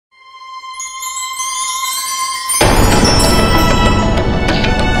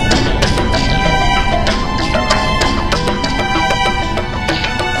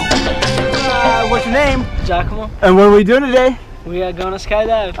Giacomo. And what are we doing today? We are gonna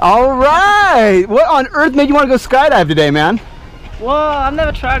skydive. All right. What on earth made you want to go skydive today, man? Well, I've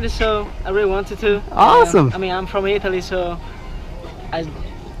never tried it, so I really wanted to. Awesome. I mean, I'm from Italy, so I'm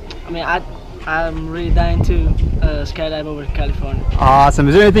really dying to skydive over California. Awesome.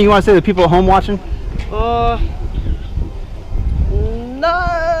 Is there anything you want to say to the people at home watching? No,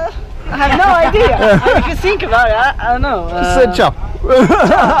 I have no idea. I can think about it. I don't know. Just ciao.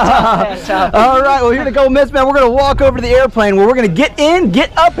 Ciao. All right, well, here to go, Miss Man. We're going to walk over to the airplane where we're going to get in,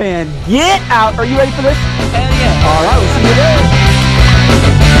 get up, and get out. Are you ready for this? Hell yeah. All right, we'll see you there.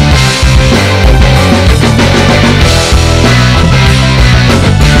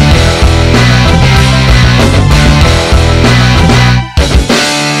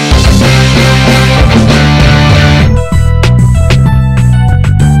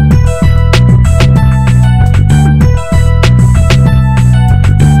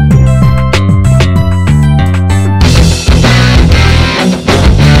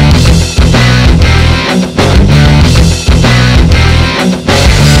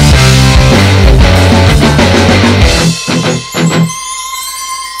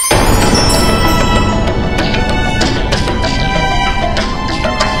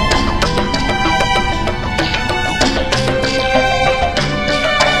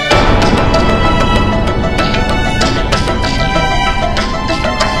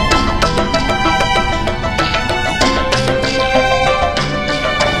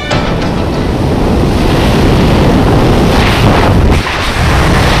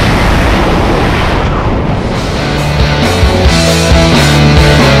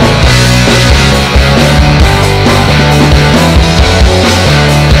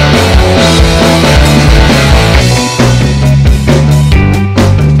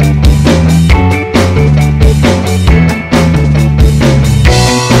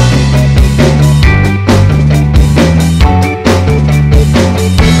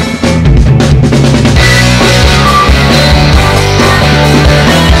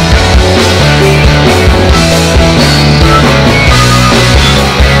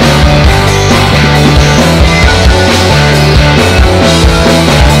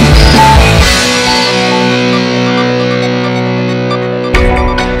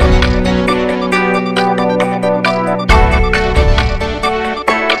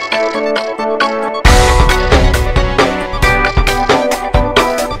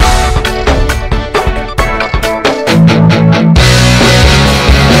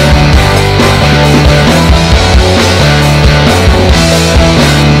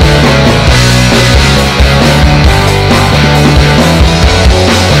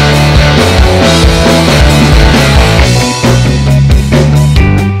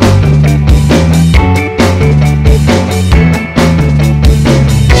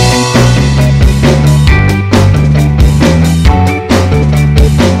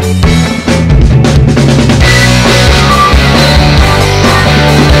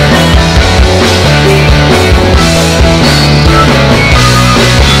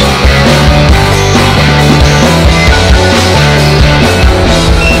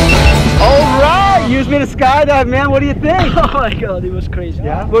 Skydive, man. What do you think? Oh my god, it was crazy.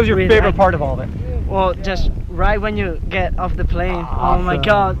 Yeah? What was your favorite part of all of it? Well, just right when you get off the plane. Awesome. Oh my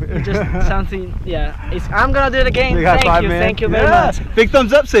god, it's just something. Yeah, I'm gonna do it again. Thank you very much. Big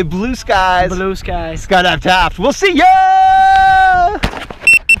thumbs up. Say blue skies. Blue skies. Skydive Taft. We'll see ya.